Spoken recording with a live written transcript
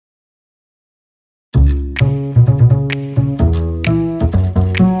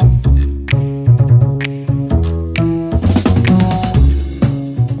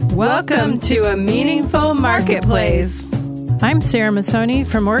Welcome to A Meaningful Marketplace. I'm Sarah Masoni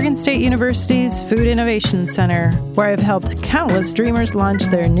from Oregon State University's Food Innovation Center, where I've helped countless dreamers launch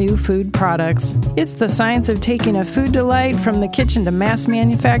their new food products. It's the science of taking a food delight from the kitchen to mass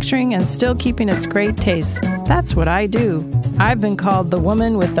manufacturing and still keeping its great taste. That's what I do. I've been called the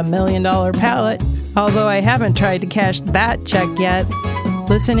woman with the $1 million palate, although I haven't tried to cash that check yet.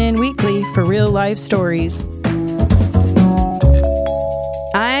 Listen in weekly for real-life stories.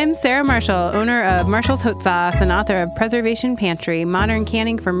 I'm Sarah Marshall, owner of Marshall's Hot Sauce and author of Preservation Pantry, modern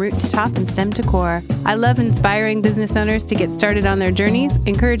canning from root to top and stem to core. I love inspiring business owners to get started on their journeys,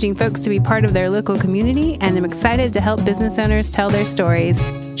 encouraging folks to be part of their local community, and I'm excited to help business owners tell their stories.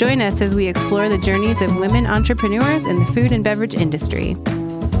 Join us as we explore the journeys of women entrepreneurs in the food and beverage industry.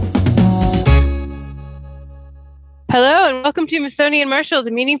 Hello and welcome to Masoni and Marshall, the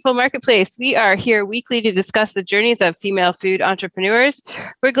Meaningful Marketplace. We are here weekly to discuss the journeys of female food entrepreneurs.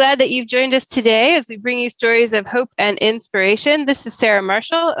 We're glad that you've joined us today as we bring you stories of hope and inspiration. This is Sarah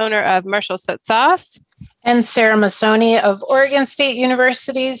Marshall, owner of Marshall's Hot Sauce. And Sarah Masoni of Oregon State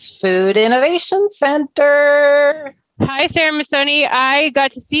University's Food Innovation Center. Hi, Sarah Masoni. I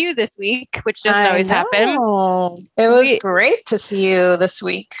got to see you this week, which doesn't always happen. It was great to see you this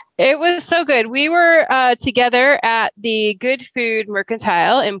week. It was so good. We were together at the Good Food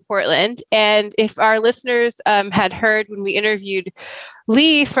Mercantile in Portland. And if our listeners had heard when we interviewed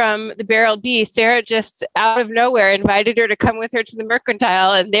Lee from the Barreled Bee, Sarah just out of nowhere invited her to come with her to the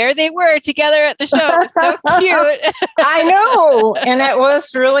Mercantile. And there they were together at the show. It was so cute. I know. And it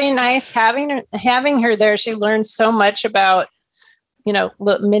was really nice having her there. She learned so much about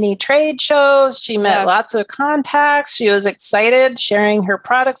mini trade shows. She met lots of contacts. She was excited sharing her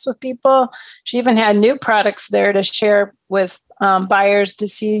products with people. She even had new products there to share with buyers to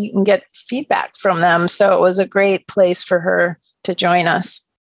see and get feedback from them. So it was a great place for her to join us.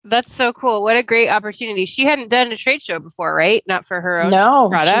 That's so cool. What a great opportunity. She hadn't done a trade show before, right? Not for her own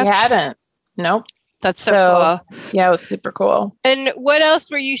product. No, she hadn't. Nope. That's so cool. Yeah, it was super cool. And what else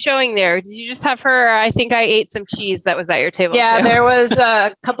were you showing there? Did you just have her? I think I ate some cheese that was at your table. Yeah, too. There was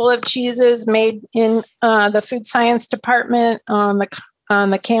a couple of cheeses made in the food science department on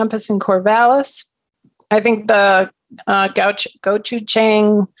the campus in Corvallis. I think the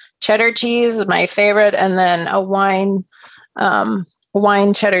gochujang cheddar cheese is my favorite, and then a wine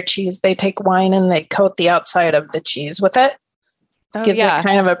cheddar cheese. They take wine and they coat the outside of the cheese with it. Gives it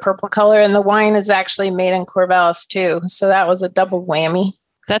kind of a purple color. And the wine is actually made in Corvallis too. So that was a double whammy.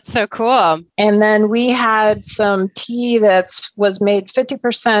 That's so cool. And then we had some tea that was made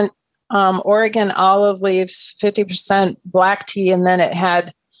 50% Oregon olive leaves, 50% black tea. And then it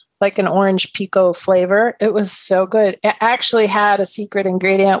had like an orange pico flavor. It was so good. It actually had a secret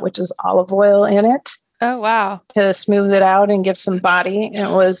ingredient, which is olive oil in it. Oh, wow. To smooth it out and give some body. And it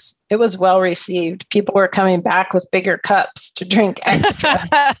was well received. People were coming back with bigger cups to drink extra.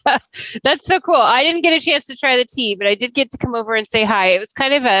 That's so cool. I didn't get a chance to try the thea, but I did get to come over and say hi. It was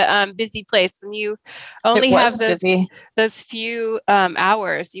kind of a busy place. When you only have those few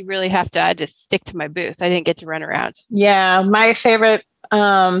hours, you really have to. I just stick to my booth. I didn't get to run around. Yeah. My favorite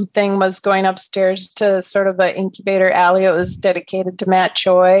thing was going upstairs to sort of the incubator alley. It was dedicated to Matt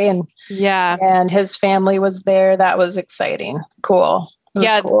Choi, and his family was there. That was exciting. Cool.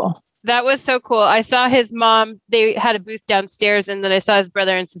 Cool. That was so cool. I saw his mom. They had a booth downstairs, and then I saw his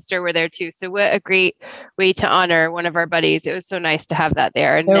brother and sister were there too. So what a great way to honor one of our buddies. It was so nice to have that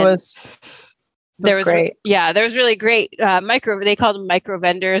there. And It was great. Yeah, there was really great they called them micro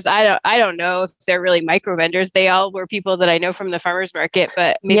vendors. I don't know if they're really micro vendors. They all were people that I know from the farmers market,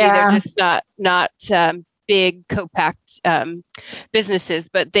 but maybe they're just not big co-packed businesses,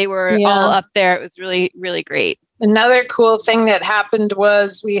 but they were all up there. It was really, really great. Another cool thing that happened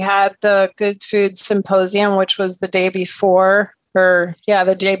was we had the Good Food Symposium, which was the day before.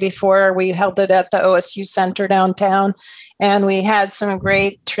 The day before. We held it at the OSU Center downtown, and we had some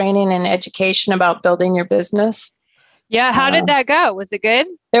great training and education about building your business. Yeah. How did that go? Was it good?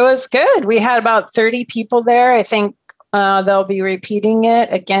 It was good. We had about 30 people there. I think they'll be repeating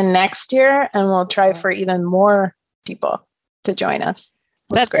it again next year, and we'll try for even more people to join us.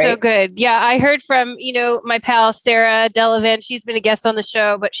 That's great. So good. Yeah, I heard from, my pal, Sarah Delavan. She's been a guest on the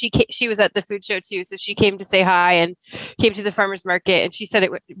show, but she was at the food show too. So she came to say hi and came to the farmer's market. And she said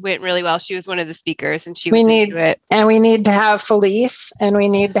it went really well. She was one of the speakers and she was into it. And we need to have Felice and we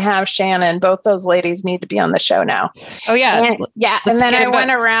need to have Shannon. Both those ladies need to be on the show now. Oh, yeah. And then I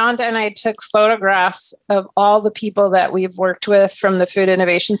went around and I took photographs of all the people that we've worked with from the Food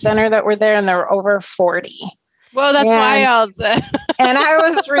Innovation Center that were there. And there were over 40. Well, that's wild. And I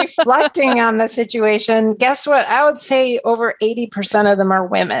was reflecting on the situation. Guess what? I would say over 80% of them are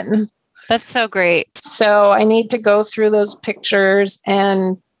women. That's so great. So I need to go through those pictures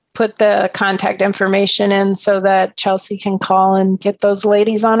and put the contact information in so that Chelsea can call and get those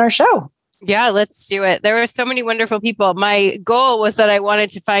ladies on our show. Yeah, let's do it. There were so many wonderful people. My goal was that I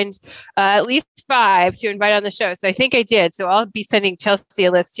wanted to find at least 5 to invite on the show. So I think I did. So I'll be sending Chelsea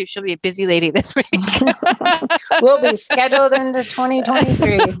a list too. She'll be a busy lady this week. We'll be scheduled into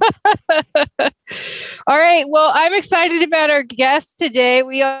 2023. All right. Well, I'm excited about our guest today.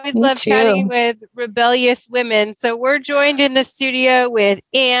 We always love chatting with rebellious women. So we're joined in the studio with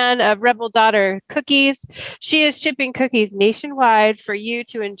Anne of Rebel Daughter Cookies. She is shipping cookies nationwide for you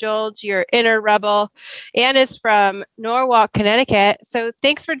to indulge your inner rebel. Anne is from Norwalk, Connecticut. So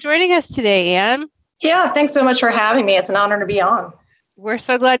thanks for joining us today, Anne. Yeah, thanks so much for having me. It's an honor to be on. We're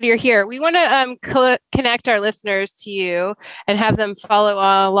so glad you're here. We want to connect our listeners to you and have them follow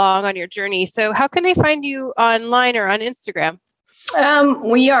along on your journey. So how can they find you online or on Instagram?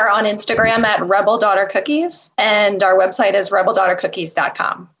 We are on Instagram at Rebel Daughter Cookies, and our website is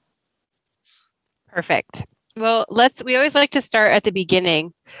rebeldaughtercookies.com. Perfect. Well, we always like to start at the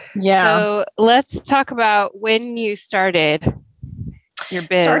beginning. Yeah. So let's talk about when you started your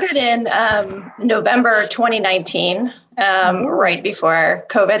biz. Started in November 2019, right before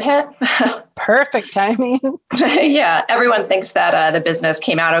COVID hit. Perfect timing. Yeah, everyone thinks that the business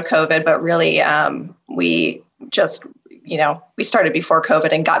came out of COVID, but really we just, we started before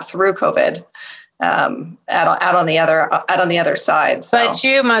COVID and got through COVID out on the other side. So. But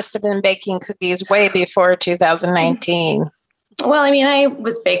you must have been baking cookies way before 2019. Well, I mean, I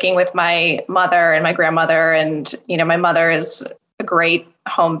was baking with my mother and my grandmother, and my mother is a great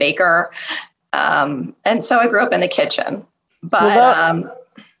home baker. And so I grew up in the kitchen, but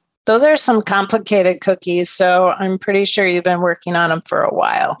those are some complicated cookies. So I'm pretty sure you've been working on them for a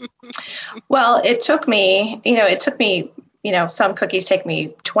while. Well, it took me, some cookies take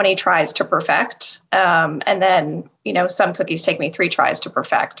me 20 tries to perfect. And then, some cookies take me 3 tries to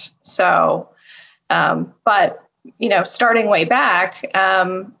perfect. So, but starting way back,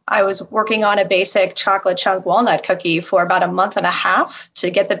 I was working on a basic chocolate chunk walnut cookie for about a month and a half to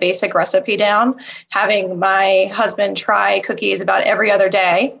get the basic recipe down, having my husband try cookies about every other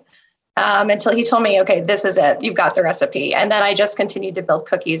day until he told me, okay, this is it. You've got the recipe. And then I just continued to build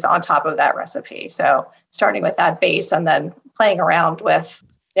cookies on top of that recipe. So starting with that base and then playing around with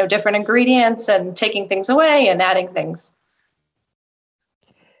different ingredients and taking things away and adding things.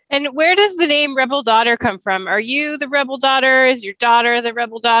 And where does the name Rebel Daughter come from? Are you the Rebel Daughter? Is your daughter the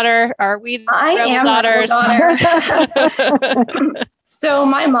Rebel Daughter? Are we the Rebel Daughters? Rebel Daughter. So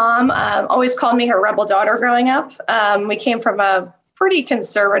my mom always called me her Rebel Daughter growing up. We came from a pretty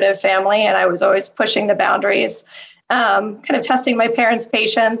conservative family, and I was always pushing the boundaries, kind of testing my parents'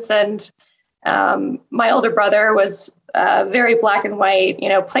 patience. And my older brother was very black and white,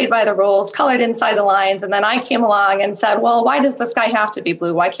 played by the rules, colored inside the lines. And then I came along and said, well, why does the sky have to be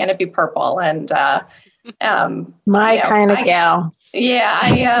blue? Why can't it be purple? And my kind of gal. Yeah,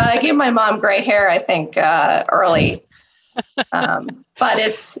 I gave my mom gray hair, I think, early. But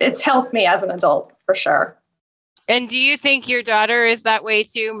it's helped me as an adult for sure. And do you think your daughter is that way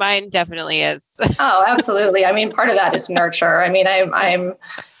too? Mine definitely is. Oh, absolutely. I mean, part of that is nurture. I mean, I'm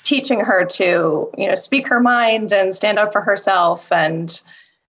teaching her to, speak her mind and stand up for herself, and,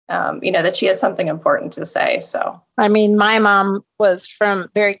 that she has something important to say. So, I mean, my mom was from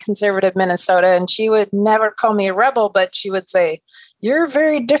very conservative Minnesota, and she would never call me a rebel, but she would say, "You're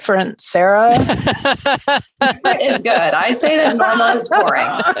very different, Sarah." Different is good. I say that normal is boring.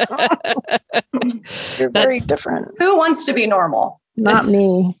 You're very different. Who wants to be normal? Not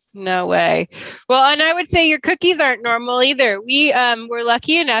me. No way. Well, and I would say your cookies aren't normal either. We were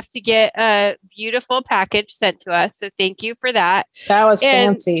lucky enough to get a beautiful package sent to us. So thank you for that. That was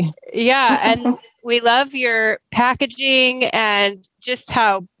fancy. Yeah. And we love your packaging and just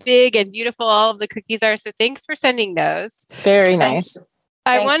how big and beautiful all of the cookies are. So thanks for sending those. Very nice.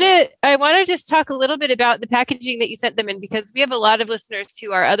 I want to just talk a little bit about the packaging that you sent them in, because we have a lot of listeners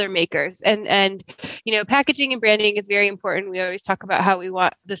who are other makers, and packaging and branding is very important. We always talk about how we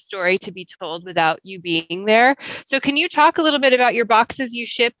want the story to be told without you being there. So can you talk a little bit about your boxes you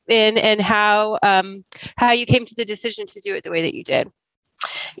ship in and how you came to the decision to do it the way that you did?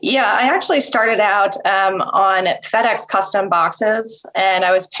 Yeah, I actually started out on FedEx custom boxes, and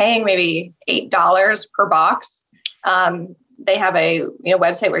I was paying maybe $8 per box. They have a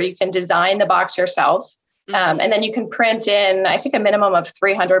website where you can design the box yourself. And then you can print in, I think, a minimum of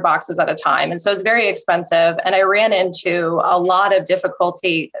 300 boxes at a time. And so it's very expensive. And I ran into a lot of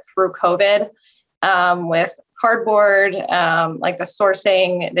difficulty through COVID with cardboard, like the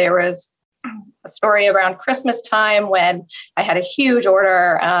sourcing. There was a story around Christmas time when I had a huge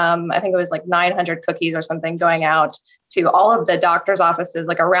order. I think it was like 900 cookies or something going out to all of the doctor's offices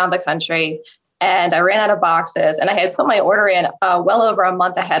like around the country. And I ran out of boxes, and I had put my order in well over a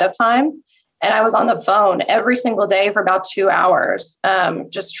month ahead of time. And I was on the phone every single day for about 2 hours,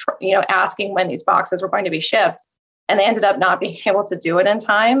 just, asking when these boxes were going to be shipped. And they ended up not being able to do it in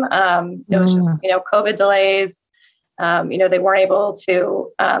time. It was just, COVID delays. They weren't able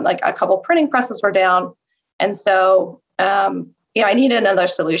to, like a couple printing presses were down. And so, I needed another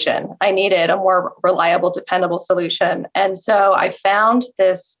solution. I needed a more reliable, dependable solution. And so I found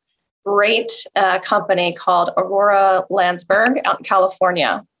this great company called Aurora Landsberg out in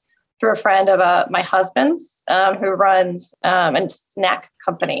California through a friend of my husband's who runs a snack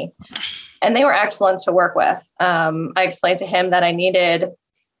company. And they were excellent to work with. I explained to him that I needed,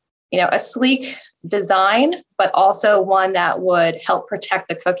 a sleek design, but also one that would help protect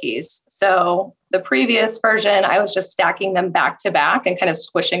the cookies. So the previous version, I was just stacking them back to back and kind of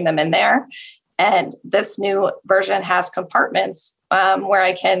squishing them in there. And this new version has compartments where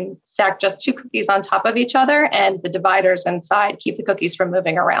I can stack just 2 cookies on top of each other, and the dividers inside keep the cookies from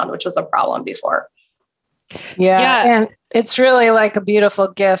moving around, which was a problem before. Yeah. And it's really like a beautiful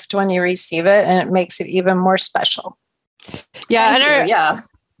gift when you receive it, and it makes it even more special. Yeah.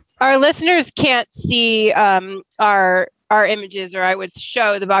 Yes. Our listeners can't see our images, or I would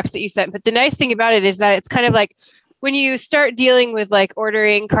show the box that you sent. But the nice thing about it is that it's kind of like when you start dealing with like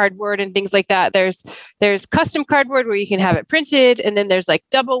ordering cardboard and things like that, there's custom cardboard where you can have it printed, and then there's like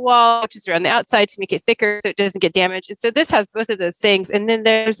double wall, which is around the outside to make it thicker so it doesn't get damaged. And so this has both of those things. And then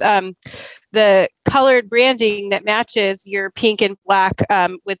there's the colored branding that matches your pink and black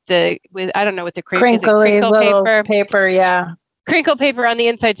with I don't know, with the crinkly little paper. Yeah. Crinkle paper on the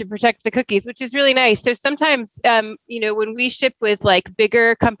inside to protect the cookies, which is really nice. So sometimes, when we ship with like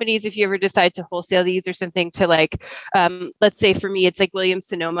bigger companies, if you ever decide to wholesale these or something to like, let's say for me, it's like Williams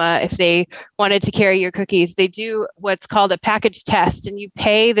Sonoma, if they wanted to carry your cookies, they do what's called a package test, and you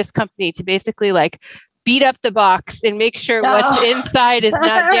pay this company to basically like beat up the box and make sure what's inside is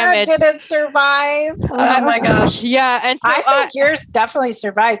not damaged. Did it survive? Oh my gosh. Yeah. And so I think yours definitely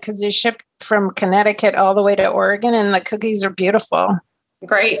survived because you shipped from Connecticut all the way to Oregon, and the cookies are beautiful.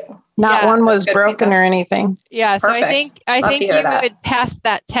 Great. Not one was broken or anything. Yeah. So Perfect. I think you would pass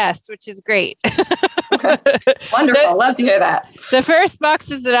that test, which is great. Wonderful. Love to hear that. The first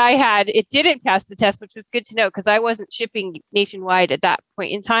boxes that I had, it didn't pass the test, which was good to know because I wasn't shipping nationwide at that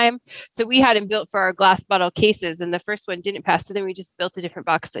point in time. So we had them built for our glass bottle cases, and the first one didn't pass. So then we just built a different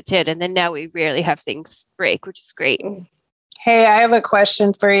box that did. And then now we rarely have things break, which is great. Hey, I have a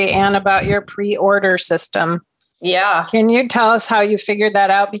question for you, Anne, about your pre-order system. Yeah. Can you tell us how you figured that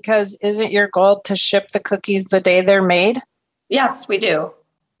out? Because isn't your goal to ship the cookies the day they're made? Yes, we do.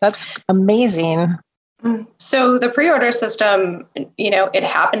 That's amazing. So the pre-order system, it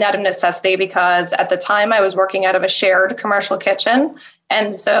happened out of necessity because at the time I was working out of a shared commercial kitchen.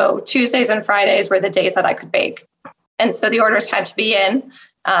 And so Tuesdays and Fridays were the days that I could bake. And so the orders had to be in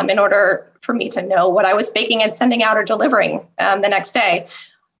order for me to know what I was baking and sending out or delivering the next day.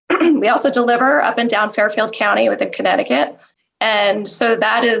 We also deliver up and down Fairfield County within Connecticut. And so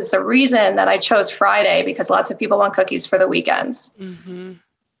that is a reason that I chose Friday, because lots of people want cookies for the weekends. Mm-hmm.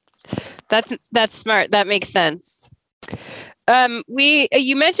 That's smart. That makes sense.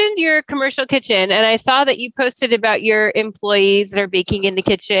 You mentioned your commercial kitchen, and I saw that you posted about your employees that are baking in the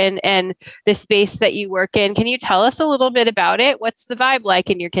kitchen and the space that you work in. Can you tell us a little bit about it? What's the vibe like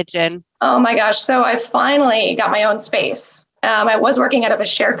in your kitchen? Oh my gosh. So I finally got my own space. I was working out of a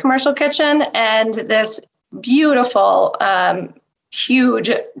shared commercial kitchen, and this beautiful, huge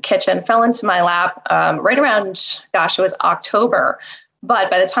kitchen fell into my lap right around, it was October.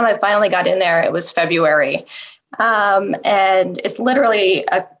 But by the time I finally got in there, it was February. And it's literally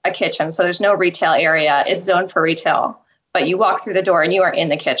a kitchen. So there's no retail area. It's zoned for retail. But you walk through the door and you are in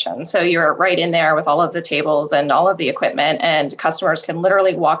the kitchen. So you're right in there with all of the tables and all of the equipment. And customers can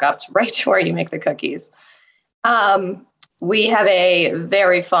literally walk up to right to where you make the cookies. We have a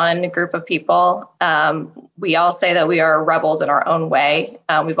very fun group of people. We all say that we are rebels in our own way.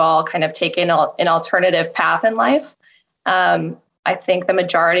 We've all kind of taken an alternative path in life. I think the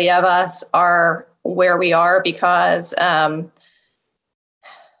majority of us are where we are because,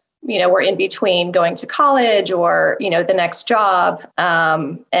 we're in between going to college or, the next job.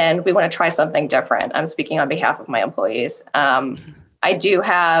 And we want to try something different. I'm speaking on behalf of my employees. I do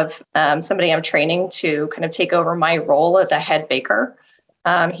have somebody I'm training to kind of take over my role as a head baker.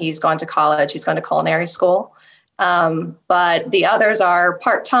 He's gone to college. He's gone to culinary school. But the others are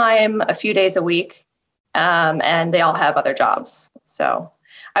part-time, a few days a week. and they all have other jobs. So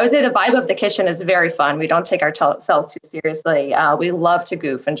I would say the vibe of the kitchen is very fun. We don't take ourselves too seriously. We love to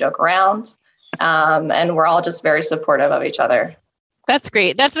goof and joke around, and we're all just very supportive of each other. That's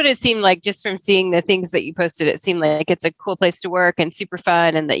great. That's what it seemed like just from seeing the things that you posted. It seemed like it's a cool place to work and super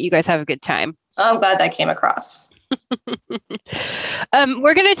fun and that you guys have a good time. I'm glad that came across.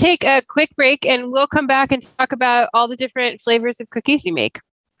 We're going to take a quick break and we'll come back and talk about all the different flavors of cookies you make.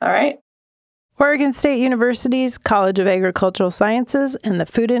 All right. Oregon State University's College of Agricultural Sciences and the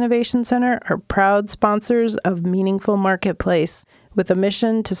Food Innovation Center are proud sponsors of Meaningful Marketplace. With a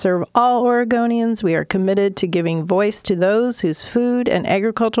mission to serve all Oregonians, we are committed to giving voice to those whose food and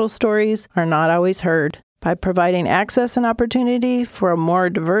agricultural stories are not always heard. By providing access and opportunity for a more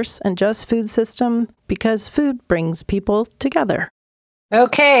diverse and just food system, because food brings people together.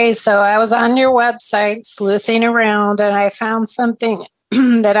 Okay, so I was on your website sleuthing around and I found something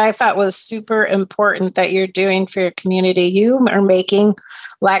that I thought was super important that you're doing for your community. You are making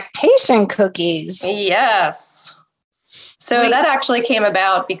lactation cookies. Yes. So that actually came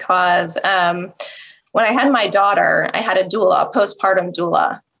about because when I had my daughter, I had a doula, a postpartum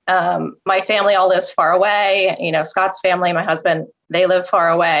doula. My family all lives far away. Scott's family, my husband, they live far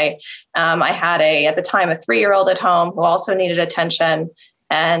away. I had at the time, a 3-year-old at home who also needed attention.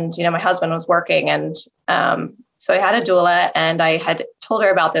 And, my husband was working. And so I had a doula and I had told her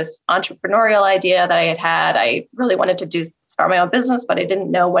about this entrepreneurial idea that I had. I really wanted to start my own business, but I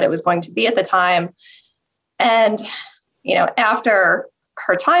didn't know what it was going to be at the time. And after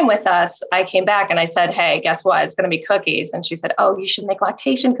her time with us, I came back and I said, hey, guess what? It's going to be cookies. And she said, oh, you should make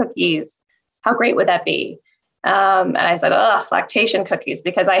lactation cookies. How great would that be? And I said, lactation cookies,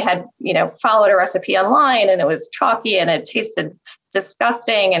 because I had, followed a recipe online and it was chalky and it tasted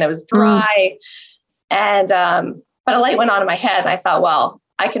disgusting and it was dry. And, but a light went on in my head and I thought, well,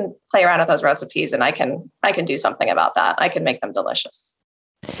 I can play around with those recipes and I can do something about that. I can make them delicious.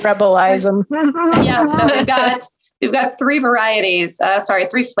 Rebelize them. Yeah. So we've got 3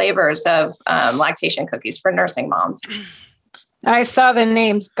 flavors of lactation cookies for nursing moms. I saw the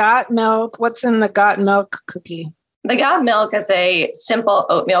names. Got Milk. What's in the Got Milk cookie? The Got Milk is a simple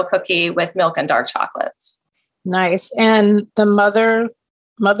oatmeal cookie with milk and dark chocolates. Nice. And the Mother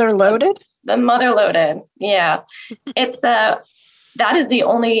Loaded? The Mother Loaded. Yeah. That is the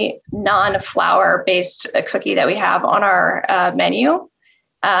only non-flour based cookie that we have on our menu.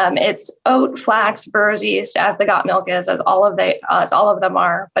 It's oat, flax, burrs yeast, as the Got Milk is, as all of them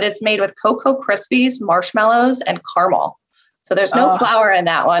are, but it's made with Cocoa Krispies, marshmallows, and caramel. So there's no flour in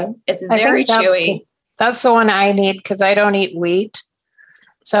that one. It's very chewy. That's the one I need because I don't eat wheat.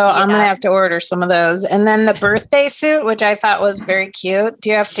 So I'm going to have to order some of those. And then the birthday suit, which I thought was very cute.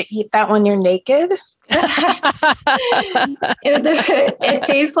 Do you have to eat that when you're naked? It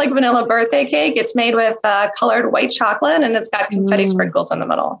tastes like vanilla birthday cake. It's made with colored white chocolate and it's got confetti sprinkles in the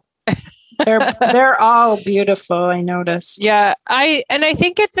middle. They're all beautiful, I noticed. Yeah, I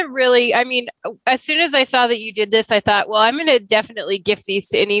think it's as soon as I saw that you did this, I thought, well, I'm going to definitely gift these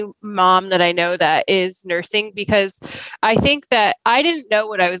to any mom that I know that is nursing, because I think that I didn't know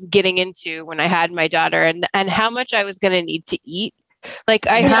what I was getting into when I had my daughter and how much I was going to need to eat. Like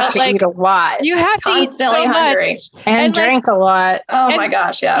I have to eat a lot. You have to eat so hungry much and drink a lot. Oh my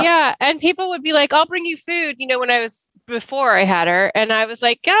gosh, yes. Yeah, and people would be like, "I'll bring you food." When I was before I had her, and I was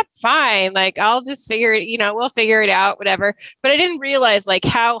like, "Yeah, fine. Like I'll just figure it. We'll figure it out, whatever." But I didn't realize like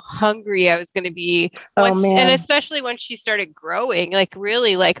how hungry I was going to be, and especially when she started growing. Like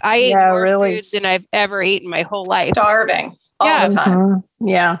really, like I ate more food than I've ever eaten my whole life. Starving all the time. Mm-hmm.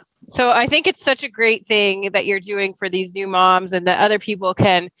 Yeah. So I think it's such a great thing that you're doing for these new moms and that other people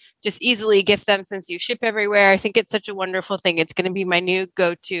can just easily gift them since you ship everywhere. I think it's such a wonderful thing. It's going to be my new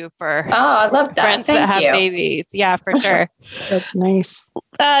go-to for I love that. friends that have babies. Yeah, for sure. That's nice.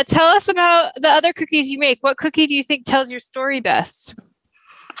 Tell us about the other cookies you make. What cookie do you think tells your story best?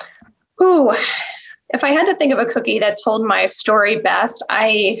 Ooh, if I had to think of a cookie that told my story best,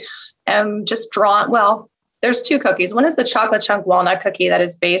 I am just drawn. Well, there's 2 cookies. One is the chocolate chunk walnut cookie that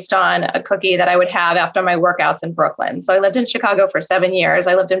is based on a cookie that I would have after my workouts in Brooklyn. So I lived in Chicago for 7 years.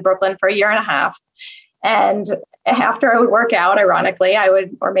 I lived in Brooklyn for 1.5 years. And after I would work out, ironically, I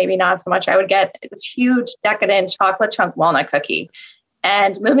would, or maybe not so much, I would get this huge decadent chocolate chunk walnut cookie.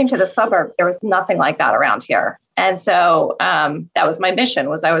 And moving to the suburbs, there was nothing like that around here. And so that was my mission,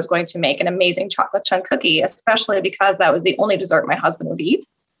 was I was going to make an amazing chocolate chunk cookie, especially because that was the only dessert my husband would eat.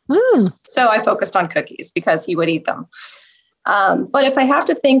 So I focused on cookies because he would eat them. But if I have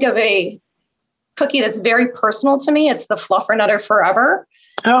to think of a cookie that's very personal to me, it's the Fluffernutter Forever.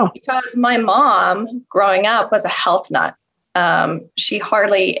 Oh, because my mom growing up was a health nut. She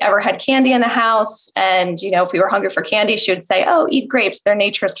hardly ever had candy in the house. And, if we were hungry for candy, she would say, "Oh, eat grapes. They're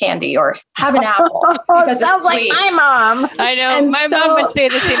nature's candy," or "Have an apple." Because sounds like my mom. I know. And my mom would say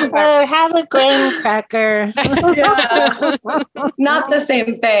the same. Have a graham cracker. Yeah, not the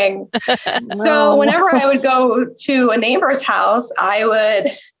same thing. So whenever I would go to a neighbor's house, I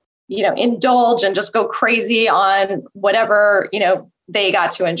would, indulge and just go crazy on whatever, they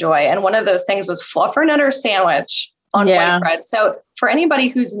got to enjoy. And one of those things was fluffernutter sandwich on white bread. So for anybody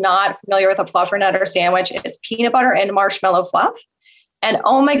who's not familiar with a fluffernutter sandwich, it's peanut butter and marshmallow fluff. And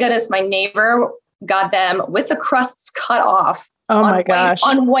oh my goodness, my neighbor got them with the crusts cut off. Oh my gosh.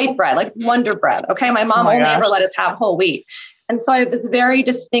 On white bread, like Wonder Bread. Okay. My mom only ever let us have whole wheat. And so I have this very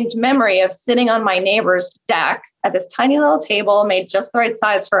distinct memory of sitting on my neighbor's deck at this tiny little table made just the right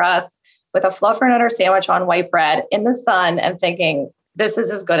size for us with a fluffernutter sandwich on white bread in the sun and thinking, this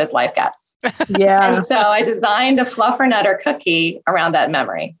is as good as life gets. Yeah. And so I designed a fluffernutter cookie around that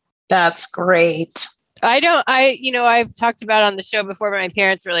memory. That's great. I've talked about on the show before, but my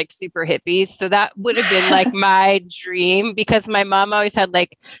parents were like super hippies. So that would have been like my dream, because my mom always had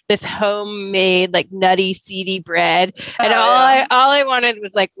like this homemade, like nutty, seedy bread. And all I wanted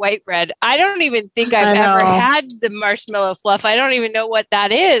was like white bread. I don't even think I've ever had the marshmallow fluff. I don't even know what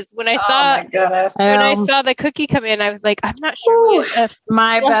that is. When I saw the cookie come in, I was like, I'm not sure.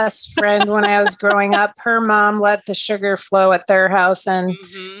 My best friend, when I was growing up, her mom let the sugar flow at their house, and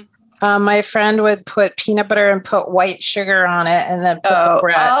my friend would put peanut butter and put white sugar on it, and then put the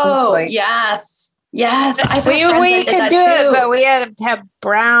bread. Yes. We could do it, but we had to have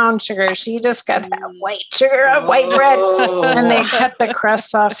brown sugar. She just got white sugar on white bread, and they cut the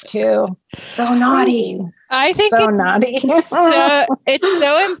crusts off too. So naughty. I think so naughty. It's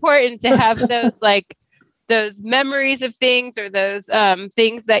so important to have those memories of things, or those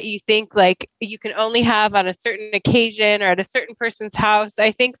things that you think like you can only have on a certain occasion or at a certain person's house.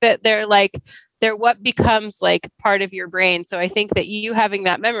 I think that they're what becomes like part of your brain. So I think that you having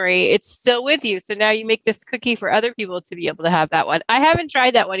that memory, it's still with you. So now you make this cookie for other people to be able to have that one. I haven't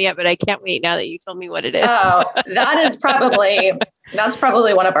tried that one yet, but I can't wait now that you told me what it is. Oh, that's probably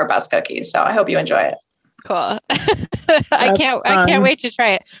one of our best cookies. So I hope you enjoy it. Cool. I can't wait to try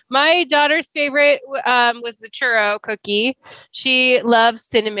it. My daughter's favorite was the churro cookie. She loves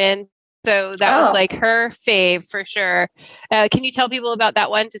cinnamon. So that was like her fave for sure. Can you tell people about that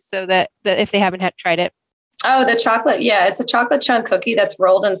one, just so that if they haven't tried it? Oh, the chocolate. Yeah, it's a chocolate chunk cookie that's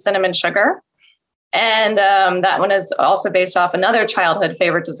rolled in cinnamon sugar. And that one is also based off another childhood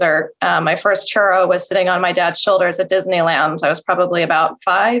favorite dessert. My first churro was sitting on my dad's shoulders at Disneyland. I was probably about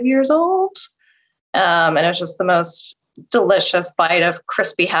 5 years old. And it was just the most delicious bite of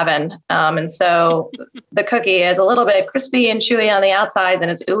crispy heaven. And so the cookie is a little bit crispy and chewy on the outside, and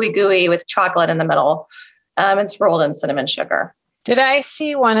it's ooey gooey with chocolate in the middle. It's rolled in cinnamon sugar. Did I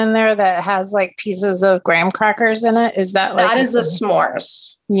see one in there that has like pieces of graham crackers in it? Is that that is the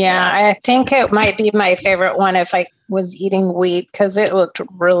s'mores? Yeah, I think it might be my favorite one if I was eating wheat, because it looked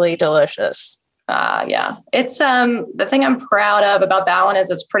really delicious. Yeah, it's the thing I'm proud of about that one is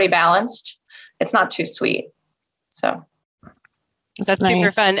it's pretty balanced. It's not too sweet. So that's nice.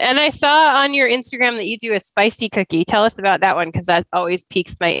 Super fun. And I saw on your Instagram that you do a spicy cookie. Tell us about that one, because that always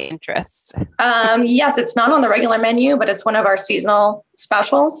piques my interest. Yes, it's not on the regular menu, but it's one of our seasonal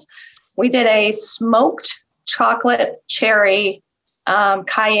specials. We did a smoked chocolate cherry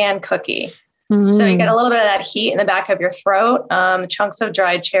cayenne cookie. So you get a little bit of that heat in the back of your throat, chunks of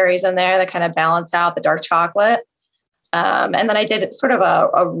dried cherries in there that kind of balance out the dark chocolate. And then I did sort of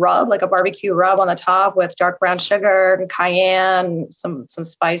a rub, like a barbecue rub on the top with dark brown sugar and cayenne, some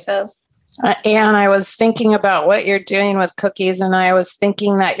spices. And I was thinking about what you're doing with cookies, and I was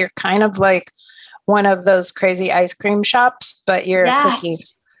thinking that you're kind of like one of those crazy ice cream shops, but you're a cookie.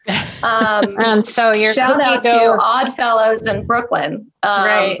 And so your shout out to Oddfellows in Brooklyn.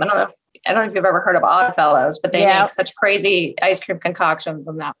 Right. I don't know if you've ever heard of Oddfellows, but they make such crazy ice cream concoctions,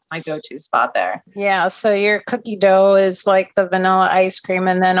 and that's my go-to spot there. Yeah. So your cookie dough is like the vanilla ice cream,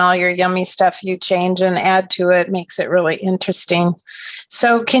 and then all your yummy stuff you change and add to it makes it really interesting.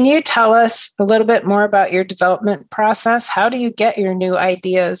 So can you tell us a little bit more about your development process? How do you get your new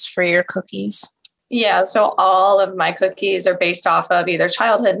ideas for your cookies? Yeah, so all of my cookies are based off of either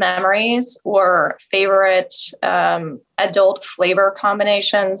childhood memories or favorite adult flavor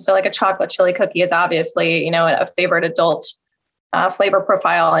combinations. So like a chocolate chili cookie is obviously, a favorite adult flavor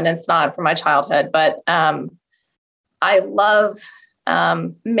profile, and it's not from my childhood. But I love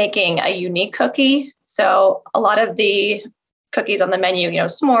making a unique cookie. So a lot of the cookies on the menu,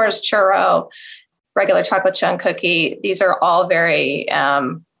 s'mores, churro, regular chocolate chunk cookie, these are all very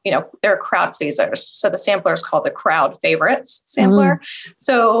they're crowd pleasers. So the sampler is called the crowd favorites sampler.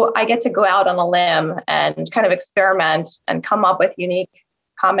 So I get to go out on a limb and kind of experiment and come up with unique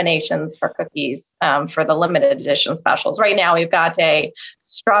combinations for cookies for the limited edition specials. Right now, we've got a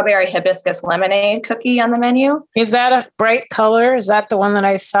strawberry hibiscus lemonade cookie on the menu. Is that a bright color? Is that the one that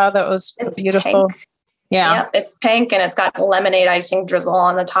I saw that was beautiful? Pink. Yeah. Yep, it's pink and it's got lemonade icing drizzle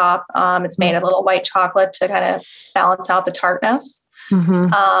on the top. It's made of little white chocolate to kind of balance out the tartness.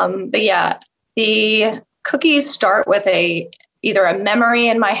 But yeah, the cookies start with either a memory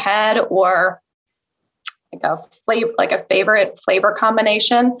in my head or like a favorite flavor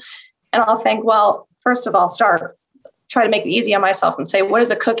combination. And I'll think, well, first of all, try to make it easy on myself and say, what is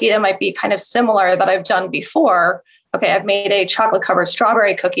a cookie that might be kind of similar that I've done before? Okay, I've made a chocolate covered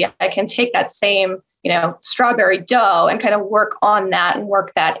strawberry cookie. I can take that same, strawberry dough and kind of work on that and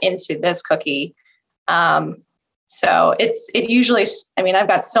work that into this cookie. So it usually, I've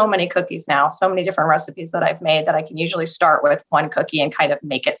got so many cookies now, so many different recipes that I've made that I can usually start with one cookie and kind of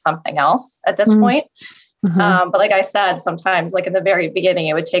make it something else at this point. But like I said, sometimes like in the very beginning,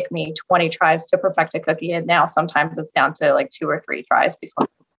 it would take me 20 tries to perfect a cookie. And now sometimes it's down to like 2 or 3 tries before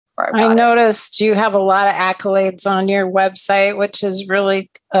I noticed you have a lot of accolades on your website, which is really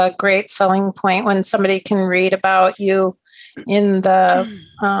a great selling point when somebody can read about you in the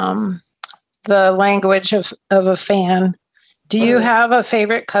language of a fan. Do you have a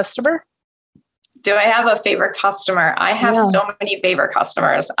favorite customer? Do I have a favorite customer? I have so many favorite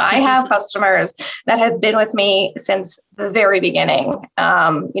customers. I have customers that have been with me since the very beginning. When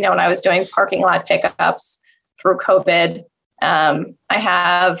I was doing parking lot pickups through COVID, I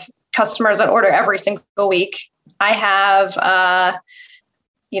have customers that order every single week. I have,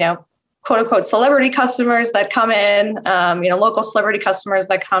 quote unquote, celebrity customers that come in, local celebrity customers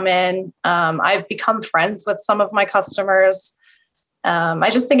that come in. I've become friends with some of my customers. I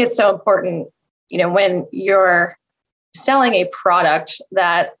just think it's so important, when you're selling a product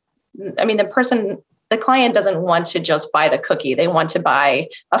that, the client doesn't want to just buy the cookie. They want to buy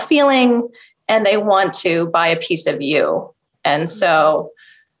a feeling and they want to buy a piece of you. And so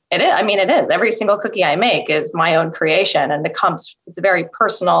it is. Every single cookie I make is my own creation, and it's a very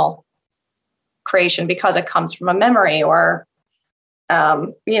personal creation because it comes from a memory or,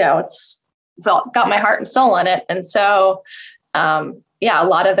 it's all got my heart and soul in it. And so, a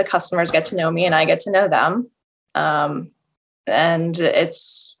lot of the customers get to know me and I get to know them. And I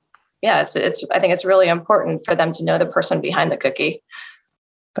think it's really important for them to know the person behind the cookie.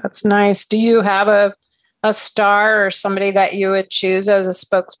 That's nice. Do you have a star or somebody that you would choose as a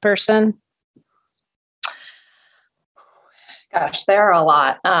spokesperson? Gosh, there are a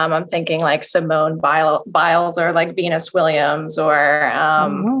lot. I'm thinking like Simone Biles or like Venus Williams or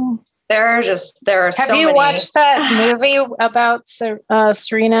there are so many. Have you watched that movie about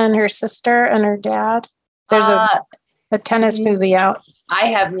Serena and her sister and her dad? There's a tennis movie out. I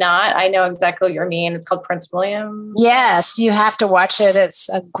have not. I know exactly what you mean. It's called Prince William. Yes, you have to watch it. It's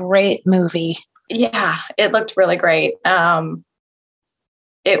a great movie. Yeah, it looked really great.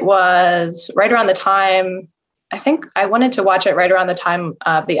 It was right around the time, I think I wanted to watch it right around the time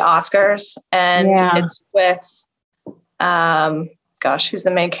of the Oscars. And it's with, who's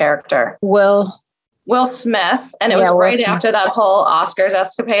the main character? Will Smith. And it was right after that whole Oscars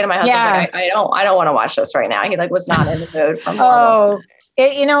escapade. And my husband's like, I don't want to watch this right now. He was not in the mood for more.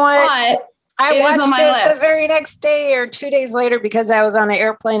 You know what? But I watched it the very next day or 2 days later because I was on the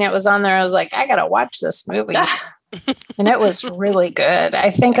airplane. It was on there. I was like, I got to watch this movie. And it was really good.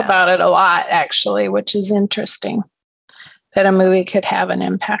 I think about it a lot, actually, which is interesting that a movie could have an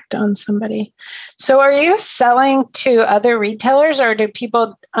impact on somebody. So are you selling to other retailers or do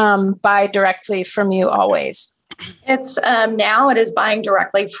people buy directly from you always? It's now it is buying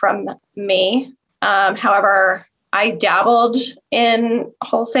directly from me. However, I dabbled in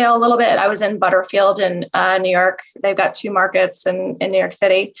wholesale a little bit. I was in Butterfield in New York. They've got 2 markets in New York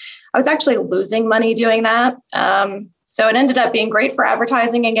City. I was actually losing money doing that. So it ended up being great for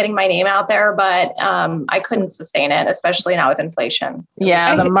advertising and getting my name out there, but I couldn't sustain it, especially now with inflation.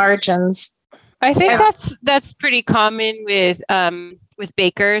 Yeah, the margins. I think that's pretty common with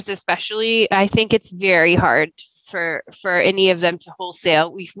bakers, especially. I think it's very hard for any of them to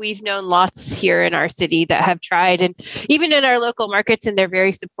wholesale. We've known lots here in our city that have tried, and even in our local markets, and they're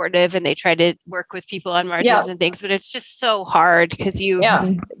very supportive and they try to work with people on margins and things, but it's just so hard because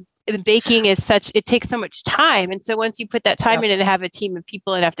baking is it takes so much time. And so once you put that time in and have a team of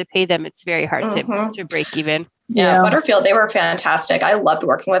people and have to pay them, it's very hard to break even. Yeah. Butterfield, they were fantastic. I loved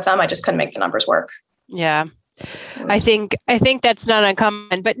working with them. I just couldn't make the numbers work. Yeah. I think that's not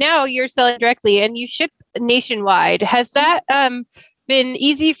uncommon, but now you're selling directly and you ship nationwide. Has that been been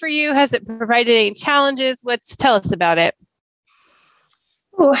easy for you? Has it provided any challenges? Tell us about it.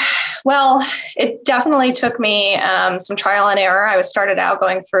 Ooh, well, it definitely took me some trial and error. I was started out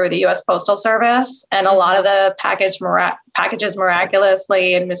going through the U.S. Postal Service, and a lot of the packages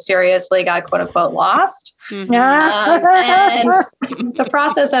miraculously and mysteriously got "quote unquote" lost. Mm-hmm. And the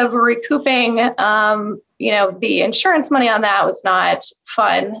process of recouping, the insurance money on that was not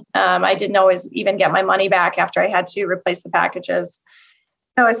fun. I didn't always even get my money back after I had to replace the packages.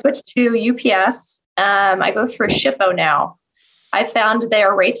 So I switched to UPS. I go through Shippo now. I found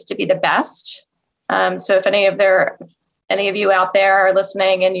their rates to be the best. So if any of you out there are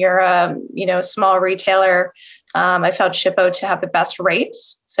listening and you're a small retailer, I found Shippo to have the best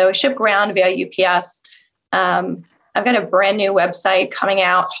rates. So I ship ground via UPS. I've got a brand new website coming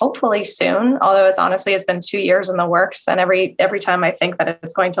out hopefully soon, although it's been 2 years in the works. And every time I think that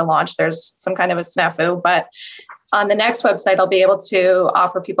it's going to launch, there's some kind of a snafu. But on the next website, I'll be able to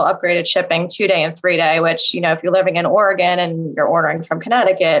offer people upgraded shipping 2-day and 3-day, which, if you're living in Oregon and you're ordering from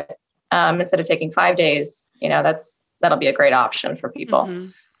Connecticut, instead of taking 5 days, that'll be a great option for people. Mm-hmm.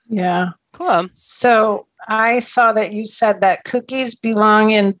 Yeah. Cool. So I saw that you said that cookies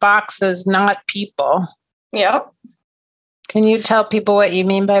belong in boxes, not people. Yep. Can you tell people what you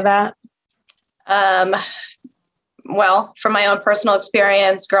mean by that? Well, from my own personal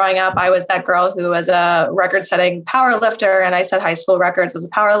experience growing up, I was that girl who was a record-setting power lifter, and I set high school records as a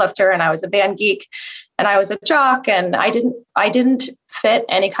power lifter, and I was a band geek, and I was a jock, and I didn't fit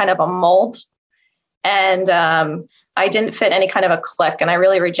any kind of a mold, and I didn't fit any kind of a clique, and I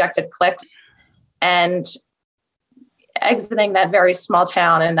really rejected cliques. And exiting that very small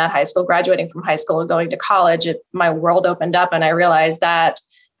town in that high school, graduating from high school and going to college, my world opened up, and I realized that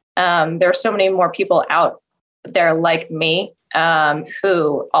there are so many more people out there like me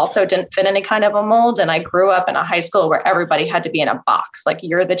who also didn't fit any kind of a mold. And I grew up in a high school where everybody had to be in a box. Like,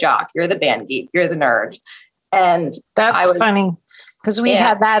 you're the jock, you're the band geek, you're the nerd. And that's funny because we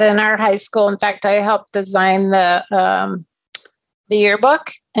had that in our high school. In fact, I helped design the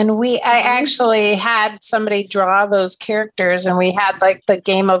yearbook, and I actually had somebody draw those characters, and we had like the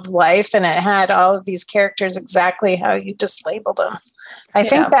game of life, and it had all of these characters exactly how you just labeled them. I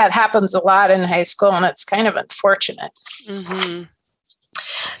think that happens a lot in high school, and it's kind of unfortunate. Mm-hmm.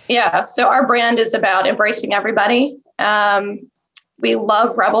 Yeah. So our brand is about embracing everybody. We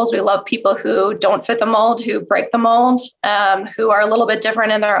love rebels. We love people who don't fit the mold, who break the mold, who are a little bit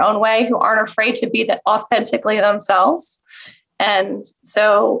different in their own way, who aren't afraid to be authentically themselves. And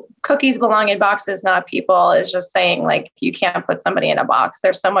so cookies belong in boxes, not people, is just saying, like, you can't put somebody in a box.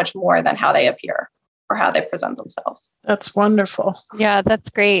 There's so much more than how they appear or how they present themselves. That's wonderful. Yeah, that's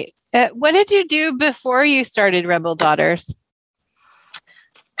great. What did you do before you started Rebel Daughters?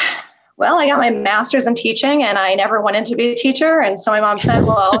 Well, I got my master's in teaching, and I never wanted to be a teacher. And so my mom said,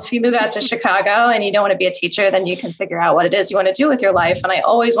 well, if you move out to Chicago and you don't want to be a teacher, then you can figure out what it is you want to do with your life. And I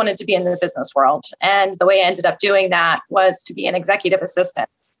always wanted to be in the business world. And the way I ended up doing that was to be an executive assistant.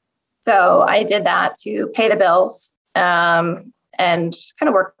 So I did that to pay the bills, and kind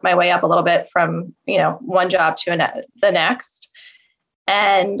of worked my way up a little bit from, one job to the next.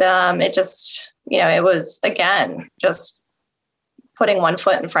 And it just, it was, again, just putting one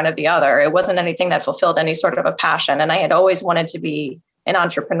foot in front of the other. It wasn't anything that fulfilled any sort of a passion. And I had always wanted to be an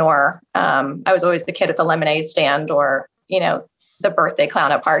entrepreneur. I was always the kid at the lemonade stand or, the birthday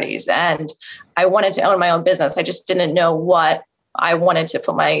clown at parties. And I wanted to own my own business. I just didn't know what I wanted to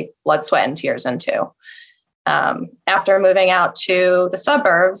put my blood, sweat, and tears into. After moving out to the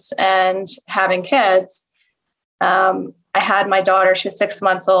suburbs and having kids, I had my daughter. She was 6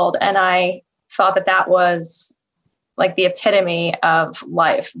 months old. And I thought that was like the epitome of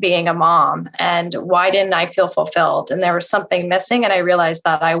life, being a mom. And why didn't I feel fulfilled? And there was something missing. And I realized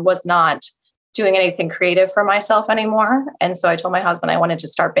that I was not doing anything creative for myself anymore. And so I told my husband I wanted to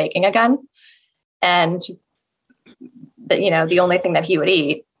start baking again. And the only thing that he would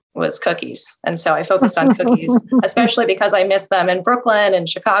eat was cookies. And so I focused on cookies, especially because I missed them in Brooklyn and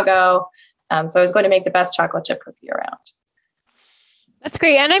Chicago. So I was going to make the best chocolate chip cookie around. That's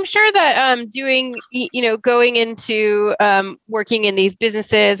great. And I'm sure that going into working in these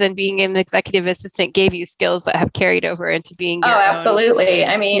businesses and being an executive assistant gave you skills that have carried over into being your own. Absolutely.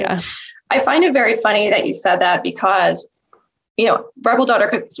 I mean, I find it very funny that you said that because, Rebel Daughter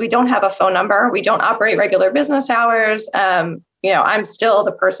Cookies, we don't have a phone number. We don't operate regular business hours. I'm still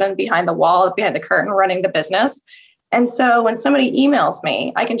the person behind the wall, behind the curtain, running the business. And so when somebody emails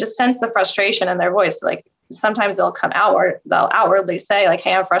me, I can just sense the frustration in their voice. Like, sometimes they'll outwardly say, like,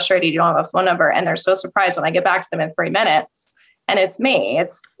 hey, I'm frustrated, you don't have a phone number. And they're so surprised when I get back to them in 3 minutes. And it's me,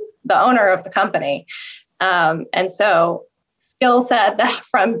 it's the owner of the company. And so skill set that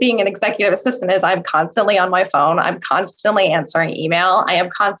from being an executive assistant is I'm constantly on my phone. I'm constantly answering email. I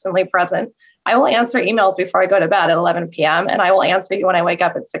am constantly present. I will answer emails before I go to bed at 11 p.m. and I will answer you when I wake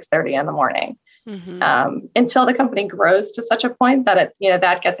up at 6:30 in the morning. Until the company grows to such a point that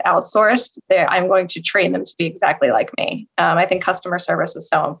that gets outsourced, I'm going to train them to be exactly like me. I think customer service is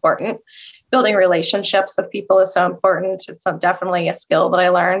so important. Building relationships with people is so important. It's definitely a skill that I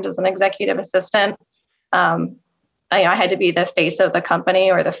learned as an executive assistant. I had to be the face of the company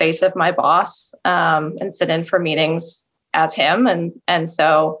or the face of my boss and sit in for meetings as him. And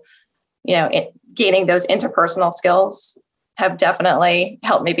so, gaining those interpersonal skills have definitely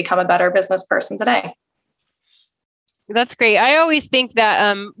helped me become a better business person today. That's great. I always think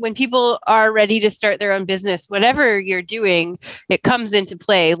that when people are ready to start their own business, whatever you're doing, it comes into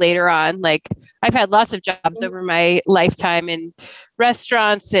play later on. Like I've had lots of jobs over my lifetime in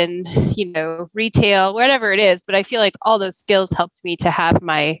restaurants and, retail, whatever it is. But I feel like all those skills helped me to have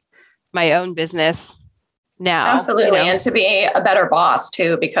my own business now. Absolutely. And to be a better boss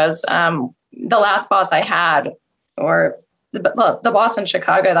too, because the last boss I had, or the boss in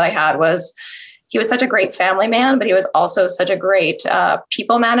Chicago that I had, he was such a great family man, but he was also such a great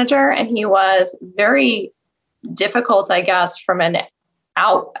people manager. And he was very difficult, I guess, from an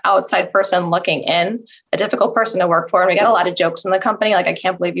outside person looking in, a difficult person to work for. And we got a lot of jokes in the company. Like, I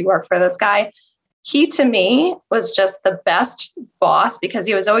can't believe you work for this guy. He, to me, was just the best boss because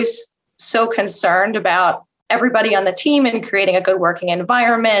he was always so concerned about everybody on the team and creating a good working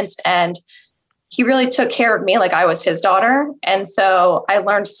environment. And he really took care of me like I was his daughter. And so I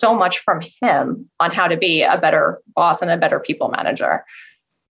learned so much from him on how to be a better boss and a better people manager.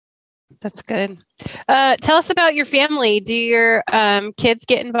 That's good. Tell us about your family. Do your kids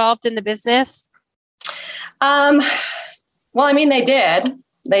get involved in the business? Well, they did.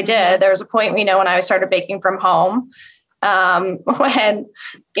 There was a point, when I started baking from home, when,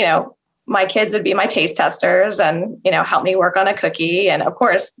 my kids would be my taste testers and, help me work on a cookie. And of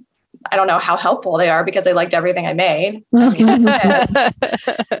course, I don't know how helpful they are because they liked everything I made.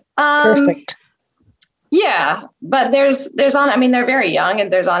 Perfect. Yeah, but they're very young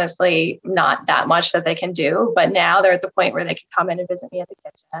and there's honestly not that much that they can do. But now they're at the point where they can come in and visit me in the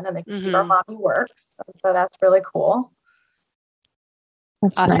kitchen and they can see where mommy works. So that's really cool.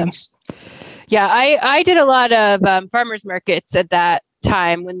 That's awesome. Nice. Yeah, I did a lot of farmers markets at that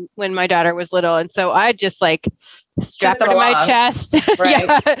time when my daughter was little. And so I just strap her to my chest,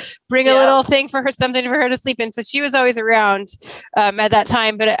 right. Bring a little thing for her, something for her to sleep in. So she was always around at that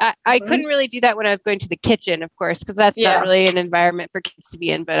time, but I couldn't really do that when I was going to the kitchen, of course, because that's not really an environment for kids to be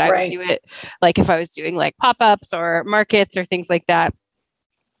in, but I would do it if I was doing pop-ups or markets or things like that.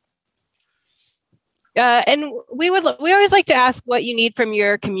 And we always like to ask what you need from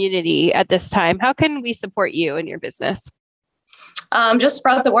your community at this time. How can we support you in your business? Just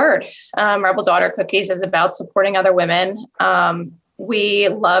spread the word. Rebel Daughter Cookies is about supporting other women. We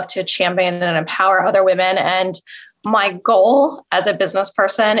love to champion and empower other women. And my goal as a business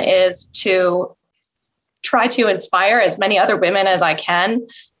person is to try to inspire as many other women as I can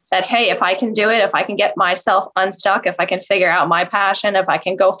that, hey, if I can do it, if I can get myself unstuck, if I can figure out my passion, if I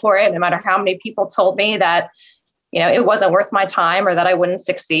can go for it, no matter how many people told me that it wasn't worth my time or that I wouldn't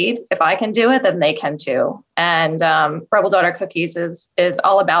succeed. If I can do it, then they can too. And Rebel Daughter Cookies is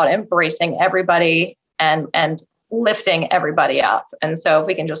all about embracing everybody and lifting everybody up. And so if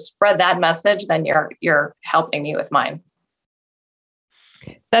we can just spread that message, then you're helping me with mine.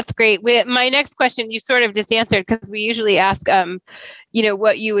 That's great. My next question, you sort of just answered because we usually ask,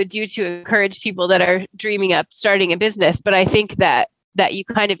 what you would do to encourage people that are dreaming up starting a business. But I think that you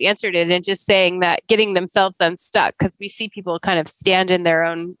kind of answered it in just saying that getting themselves unstuck, because we see people kind of stand in their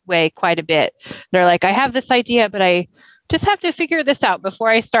own way quite a bit. They're like, I have this idea, but I just have to figure this out before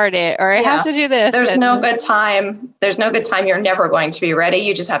I start it, or I have to do this. There's no good time. There's no good time. You're never going to be ready.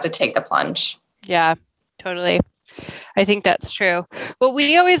 You just have to take the plunge. Yeah, totally. I think that's true. Well,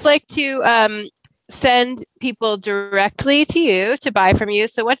 we always like to send people directly to you to buy from you.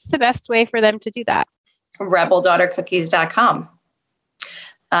 So what's the best way for them to do that? RebelDaughterCookies.com.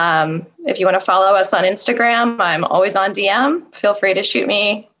 If you want to follow us on Instagram, I'm always on DM. Feel free to shoot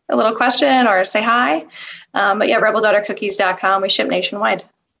me a little question or say hi. But yeah, RebelDaughterCookies.com. We ship nationwide.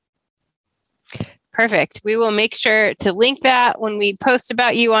 Perfect. We will make sure to link that when we post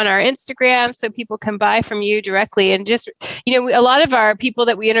about you on our Instagram so people can buy from you directly. And just, a lot of our people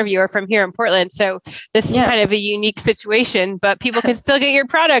that we interview are from here in Portland. So this is kind of a unique situation, but people can still get your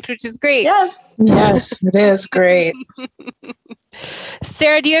product, which is great. Yes. Yes, it is great.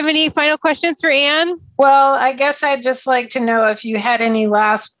 Sarah, do you have any final questions for Anne? Well, I guess I'd just like to know if you had any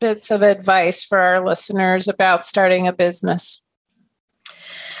last bits of advice for our listeners about starting a business.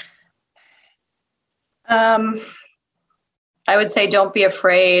 I would say don't be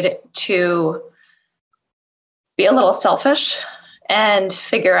afraid to be a little selfish and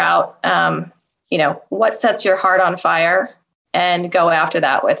figure out, what sets your heart on fire and go after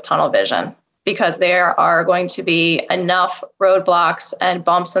that with tunnel vision, because there are going to be enough roadblocks and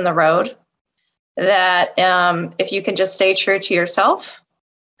bumps in the road that if you can just stay true to yourself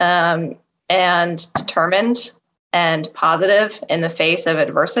and determined and positive in the face of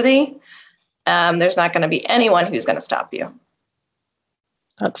adversity, there's not going to be anyone who's going to stop you.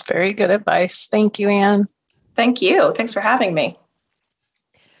 That's very good advice. Thank you, Ann. Thank you. Thanks for having me.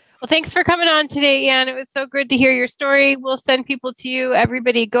 Well, thanks for coming on today, Ann. It was so good to hear your story. We'll send people to you.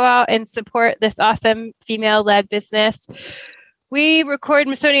 Everybody go out and support this awesome female-led business. We record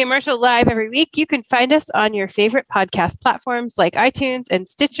Masoni and Marshall live every week. You can find us on your favorite podcast platforms like iTunes and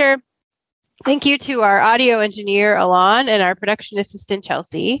Stitcher. Thank you to our audio engineer, Alon, and our production assistant,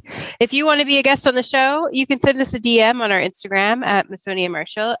 Chelsea. If you want to be a guest on the show, you can send us a DM on our Instagram at Masoni and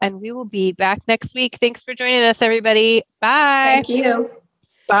Marshall, and we will be back next week. Thanks for joining us, everybody. Bye. Thank you.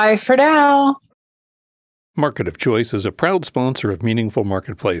 Bye for now. Market of Choice is a proud sponsor of Meaningful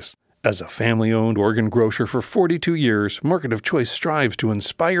Marketplace. As a family-owned Oregon grocer for 42 years, Market of Choice strives to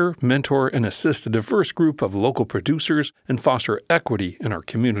inspire, mentor, and assist a diverse group of local producers and foster equity in our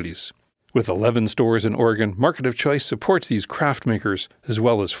communities. With 11 stores in Oregon, Market of Choice supports these craft makers, as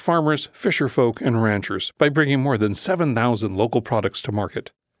well as farmers, fisherfolk, and ranchers, by bringing more than 7,000 local products to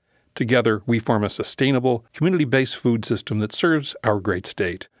market. Together, we form a sustainable, community-based food system that serves our great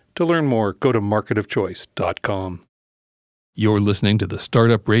state. To learn more, go to marketofchoice.com. You're listening to the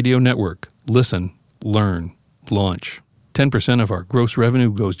Startup Radio Network. Listen, learn, launch. 10% of our gross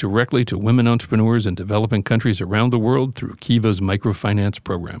revenue goes directly to women entrepreneurs in developing countries around the world through Kiva's microfinance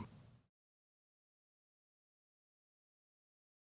program.